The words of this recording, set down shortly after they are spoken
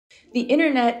The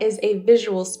internet is a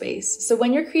visual space, so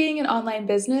when you're creating an online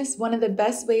business, one of the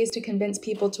best ways to convince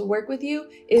people to work with you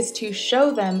is to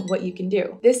show them what you can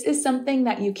do. This is something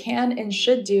that you can and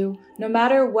should do no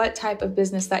matter what type of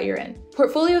business that you're in.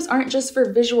 Portfolios aren't just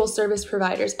for visual service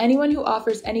providers. Anyone who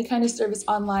offers any kind of service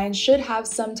online should have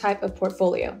some type of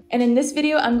portfolio. And in this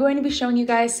video, I'm going to be showing you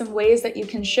guys some ways that you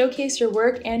can showcase your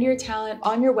work and your talent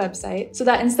on your website so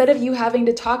that instead of you having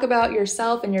to talk about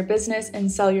yourself and your business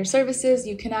and sell your services,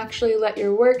 you can actually let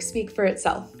your work speak for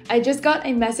itself. I just got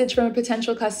a message from a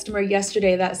potential customer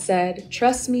yesterday that said,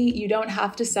 "Trust me, you don't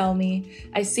have to sell me.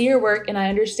 I see your work and I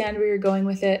understand where you're going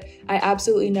with it. I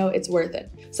absolutely know it's worth it."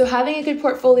 So having a good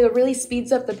portfolio really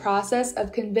speeds up the process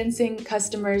of convincing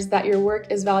customers that your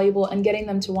work is valuable and getting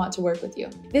them to want to work with you.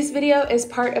 This video is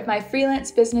part of my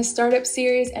Freelance Business Startup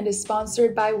series and is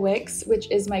sponsored by Wix,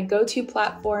 which is my go-to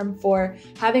platform for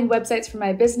having websites for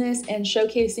my business and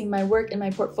showcasing my work and my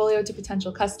portfolio to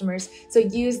potential customers. So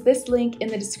use this link in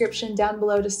the description down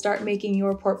below to start making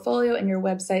your portfolio and your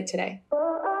website today.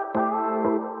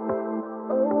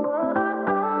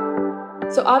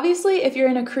 So obviously, if you're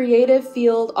in a creative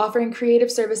field offering creative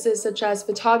services such as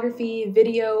photography,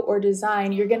 video, or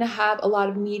design, you're gonna have a lot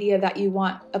of media that you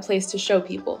want a place to show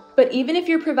people. But even if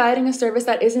you're providing a service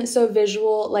that isn't so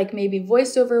visual, like maybe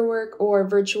voiceover work or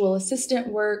virtual assistant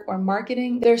work or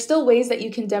marketing, there are still ways that you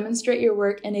can demonstrate your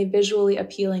work in a visually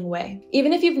appealing way.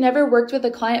 Even if you've never worked with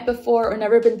a client before or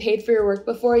never been paid for your work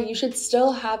before, you should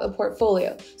still have a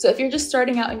portfolio. So if you're just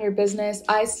starting out in your business,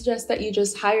 I suggest that you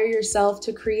just hire yourself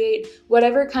to create whatever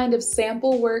kind of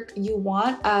sample work you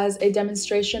want as a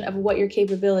demonstration of what your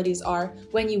capabilities are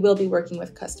when you will be working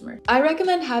with customers. I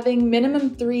recommend having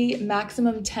minimum 3,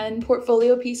 maximum 10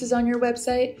 portfolio pieces on your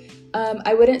website.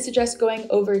 I wouldn't suggest going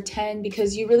over 10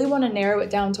 because you really want to narrow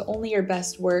it down to only your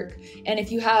best work. And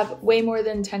if you have way more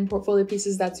than 10 portfolio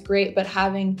pieces, that's great, but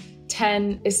having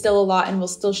 10 is still a lot and will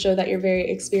still show that you're very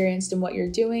experienced in what you're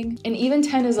doing. And even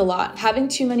 10 is a lot. Having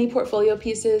too many portfolio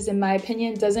pieces, in my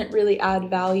opinion, doesn't really add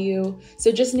value.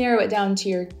 So just narrow it down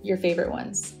to your favorite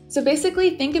ones. So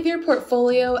basically, think of your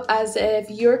portfolio as if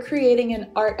you're creating an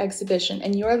art exhibition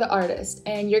and you're the artist,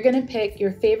 and you're gonna pick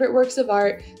your favorite works of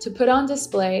art to put on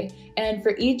display. And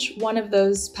for each one of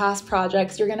those past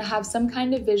projects, you're gonna have some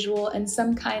kind of visual and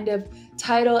some kind of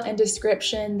title and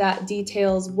description that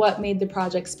details what made the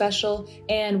project special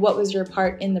and what was your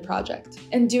part in the project.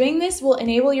 And doing this will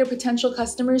enable your potential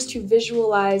customers to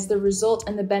visualize the result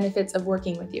and the benefits of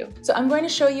working with you. So I'm going to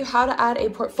show you how to add a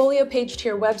portfolio page to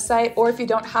your website, or if you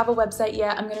don't have a website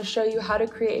yet, I'm going to show you how to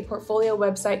create a portfolio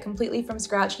website completely from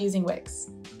scratch using Wix.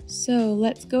 So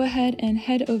let's go ahead and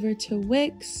head over to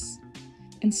Wix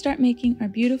and start making our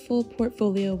beautiful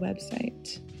portfolio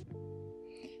website.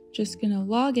 Just gonna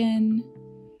log in.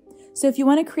 So if you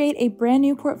want to create a brand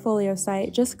new portfolio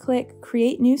site, just click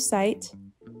Create New Site,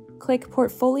 click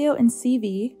Portfolio and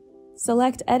CV,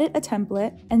 select Edit a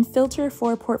Template, and filter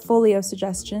for portfolio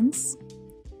suggestions.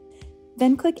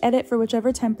 Then click Edit for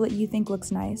whichever template you think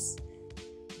looks nice.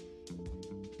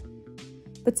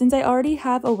 But since I already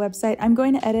have a website, I'm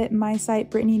going to edit my site,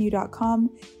 brittanynew.com,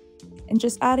 and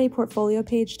just add a portfolio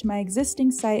page to my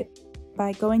existing site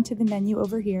by going to the menu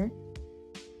over here.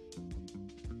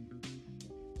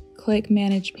 Click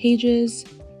Manage Pages,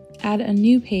 add a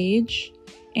new page,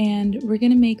 and we're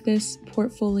going to make this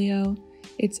portfolio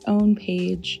its own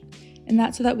page. And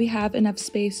that's so that we have enough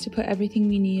space to put everything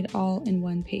we need all in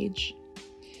one page.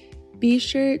 Be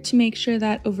sure to make sure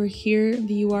that over here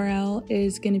the URL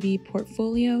is going to be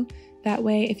portfolio. That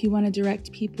way, if you want to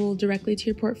direct people directly to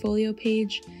your portfolio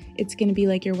page, it's going to be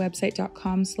like your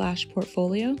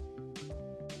website.com/portfolio.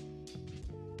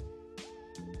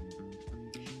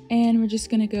 And we're just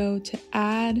gonna go to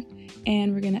add,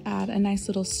 and we're gonna add a nice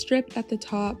little strip at the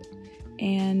top.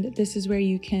 And this is where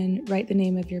you can write the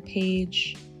name of your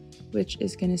page, which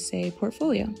is gonna say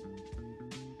portfolio.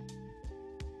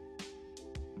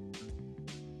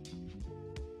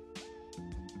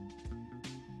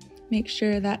 Make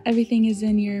sure that everything is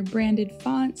in your branded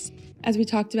fonts, as we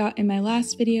talked about in my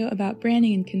last video about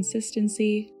branding and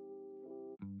consistency.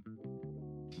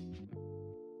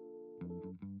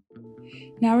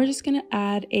 Now we're just gonna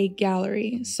add a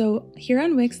gallery. So here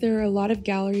on Wix, there are a lot of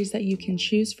galleries that you can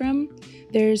choose from.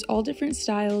 There's all different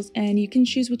styles, and you can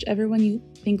choose whichever one you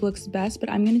think looks best,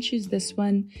 but I'm gonna choose this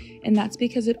one, and that's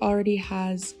because it already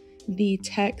has the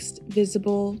text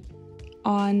visible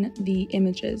on the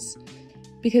images.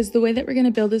 Because the way that we're gonna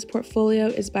build this portfolio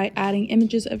is by adding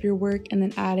images of your work and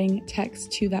then adding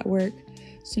text to that work.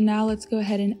 So now let's go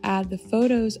ahead and add the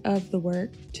photos of the work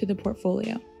to the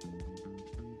portfolio.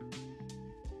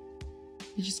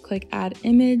 You just click Add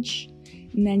Image,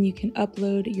 and then you can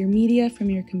upload your media from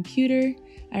your computer.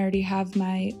 I already have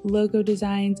my logo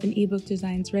designs and ebook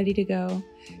designs ready to go.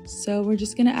 So we're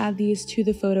just gonna add these to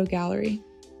the photo gallery.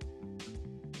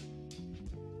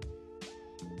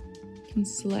 You can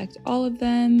select all of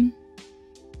them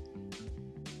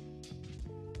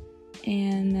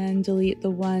and then delete the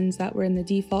ones that were in the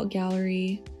default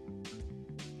gallery.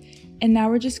 And now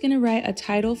we're just gonna write a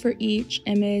title for each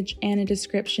image and a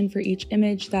description for each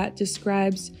image that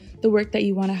describes the work that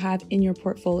you wanna have in your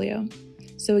portfolio.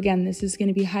 So again, this is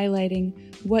gonna be highlighting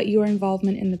what your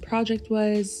involvement in the project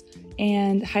was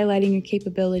and highlighting your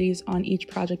capabilities on each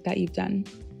project that you've done.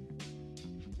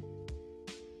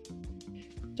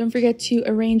 Don't forget to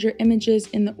arrange your images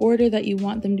in the order that you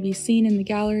want them to be seen in the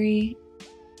gallery.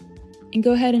 And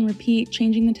go ahead and repeat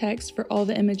changing the text for all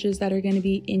the images that are gonna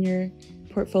be in your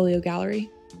portfolio gallery.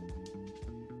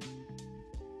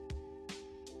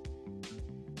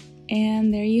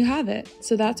 And there you have it.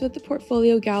 So that's what the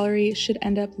portfolio gallery should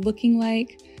end up looking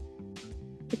like.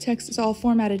 The text is all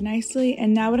formatted nicely.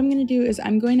 And now what I'm going to do is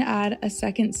I'm going to add a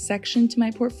second section to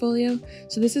my portfolio.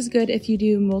 So this is good if you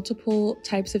do multiple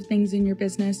types of things in your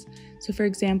business. So for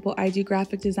example, I do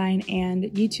graphic design and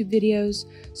YouTube videos.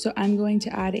 So I'm going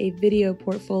to add a video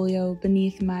portfolio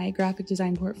beneath my graphic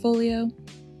design portfolio.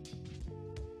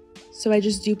 So I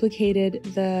just duplicated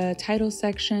the title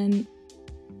section.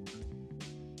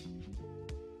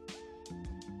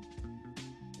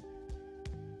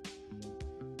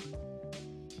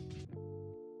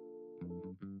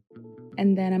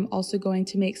 And then I'm also going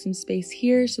to make some space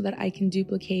here so that I can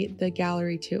duplicate the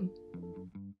gallery too.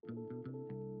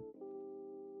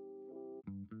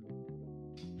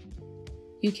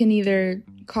 You can either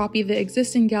copy the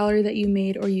existing gallery that you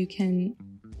made, or you can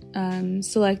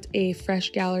select a fresh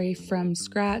gallery from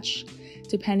scratch,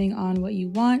 depending on what you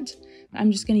want.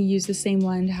 I'm just going to use the same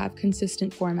one to have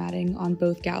consistent formatting on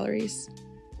both galleries.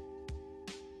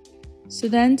 So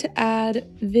then to add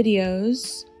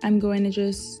videos, I'm going to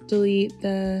just delete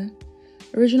the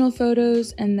original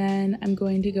photos, and then I'm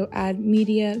going to go add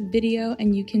media video,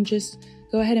 and you can just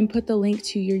go ahead and put the link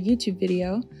to your YouTube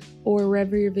video or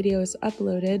wherever your video is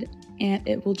uploaded, and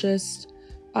it will just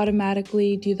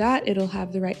automatically do that. It'll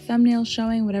have the right thumbnail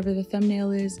showing, whatever the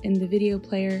thumbnail is in the video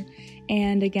player.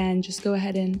 And again, just go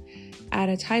ahead and add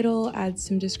a title, add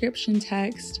some description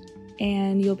text,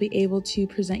 and you'll be able to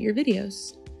present your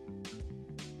videos.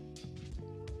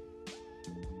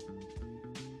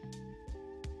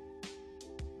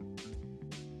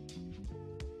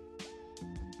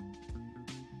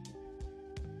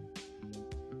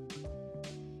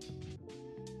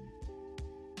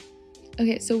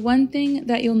 Okay, so one thing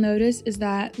that you'll notice is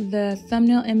that the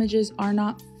thumbnail images are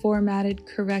not formatted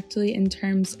correctly in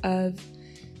terms of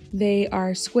they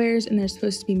are squares and they're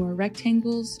supposed to be more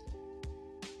rectangles.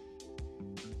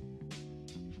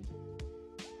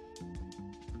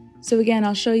 So again,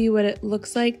 I'll show you what it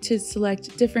looks like to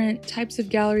select different types of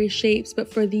gallery shapes,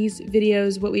 but for these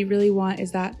videos, what we really want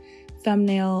is that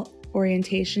thumbnail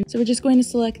orientation. So we're just going to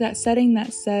select that setting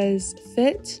that says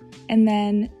fit, and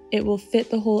then it will fit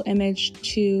the whole image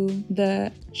to the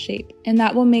shape. And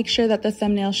that will make sure that the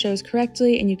thumbnail shows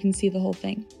correctly and you can see the whole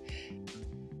thing.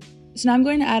 So now I'm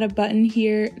going to add a button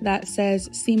here that says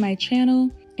see my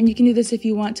channel. And you can do this if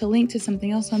you want to link to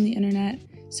something else on the internet.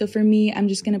 So for me, I'm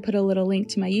just going to put a little link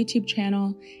to my YouTube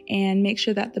channel and make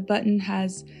sure that the button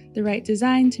has the right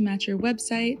design to match your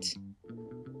website.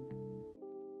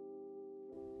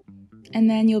 And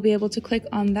then you'll be able to click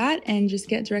on that and just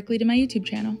get directly to my YouTube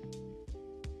channel.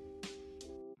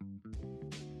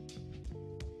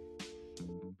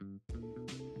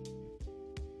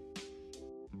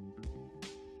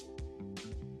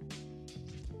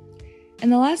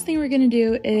 And the last thing we're going to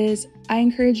do is I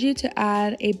encourage you to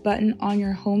add a button on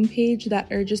your home page that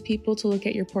urges people to look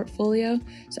at your portfolio.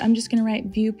 So I'm just going to write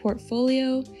view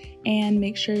portfolio and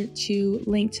make sure to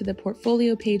link to the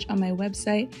portfolio page on my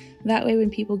website. That way when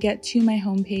people get to my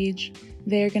home page,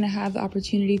 they're going to have the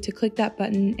opportunity to click that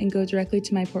button and go directly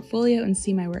to my portfolio and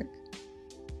see my work.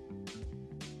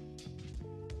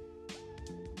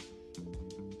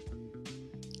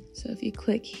 So if you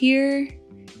click here,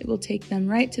 it will take them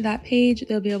right to that page.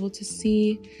 They'll be able to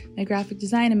see my graphic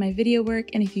design and my video work.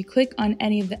 And if you click on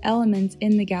any of the elements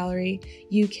in the gallery,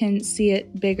 you can see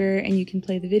it bigger and you can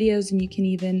play the videos, and you can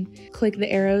even click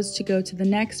the arrows to go to the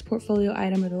next portfolio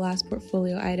item or the last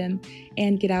portfolio item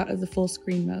and get out of the full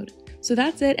screen mode. So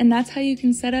that's it, and that's how you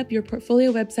can set up your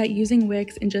portfolio website using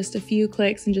Wix in just a few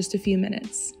clicks in just a few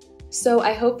minutes. So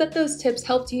I hope that those tips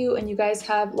helped you and you guys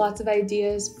have lots of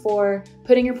ideas for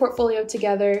putting your portfolio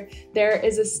together. There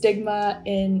is a stigma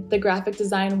in the graphic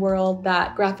design world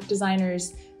that graphic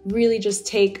designers really just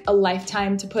take a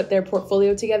lifetime to put their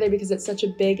portfolio together because it's such a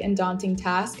big and daunting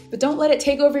task. But don't let it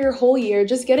take over your whole year.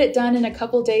 Just get it done in a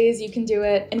couple days. You can do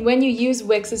it. And when you use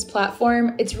Wix's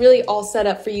platform, it's really all set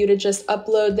up for you to just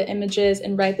upload the images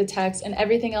and write the text, and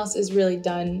everything else is really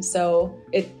done. So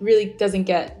it really doesn't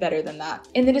get better than that.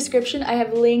 In the description, I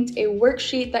have linked a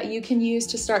worksheet that you can use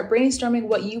to start brainstorming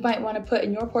what you might want to put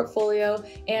in your portfolio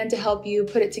and to help you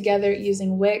put it together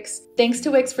using Wix. Thanks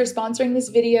to Wix for sponsoring this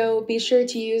video. Be sure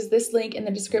to use this link in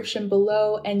the description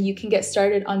below and you can get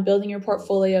started on building your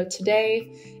portfolio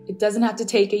today. It doesn't have to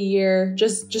take a year,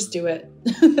 just do it.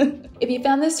 If you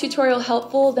found this tutorial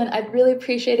helpful, then I'd really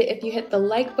appreciate it if you hit the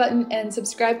like button and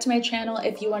subscribe to my channel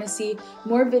if you want to see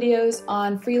more videos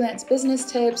on freelance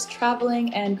business tips,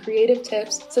 traveling, and creative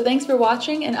tips. So thanks for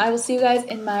watching, and I will see you guys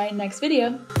in my next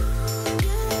video.